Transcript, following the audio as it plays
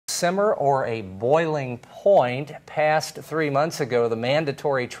simmer or a boiling point. Passed 3 months ago, the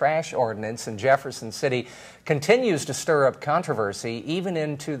mandatory trash ordinance in Jefferson City continues to stir up controversy even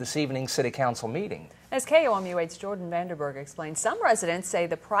into this evening's City Council meeting. As KOMU 8's Jordan Vandenberge explains, some residents say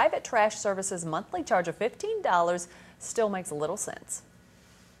the private trash service's monthly charge of $15 still makes little sense.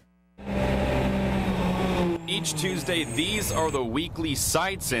 Each Tuesday, these are the weekly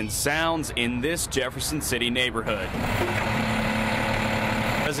sights and sounds in this Jefferson City neighborhood.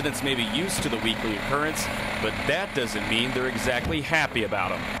 Residents may be used to the weekly occurrence, but that doesn't mean they're exactly happy about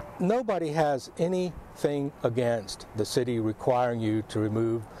them. Nobody has anything against the city requiring you to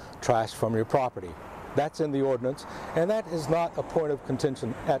remove trash from your property. That's in the ordinance, and that is not a point of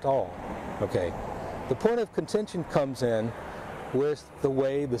contention at all. Okay, the point of contention comes in with the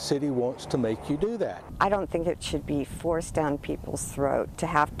way the city wants to make you do that. I don't think it should be forced down people's throat to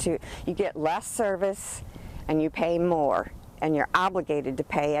have to. You get less service and you pay more, and you're obligated to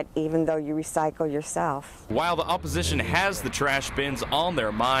pay it even though you recycle yourself. While the opposition has the trash bins on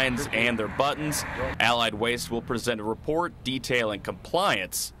their minds and their buttons, Allied Waste will present a report detailing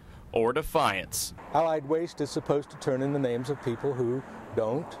compliance or defiance. Allied Waste is supposed to turn in the names of people who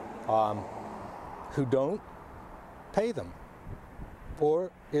don't pay them.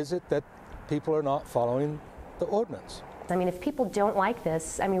 Or is it that people are not following the ordinance? I mean, if people don't like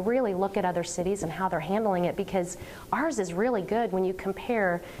this, I mean, really look at other cities and how they're handling it, because ours is really good when you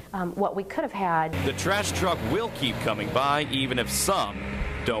compare what we could have had. The trash truck will keep coming by even if some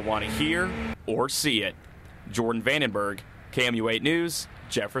don't want to hear or see it. Jordan Vandenberge, KOMU 8 News,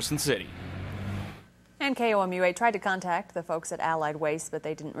 Jefferson City. And KOMU 8 tried to contact the folks at Allied Waste, but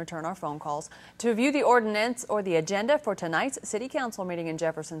they didn't return our phone calls. To view the ordinance or the agenda for tonight's City Council meeting in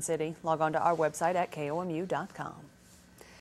Jefferson City, log on to our website at KOMU.com.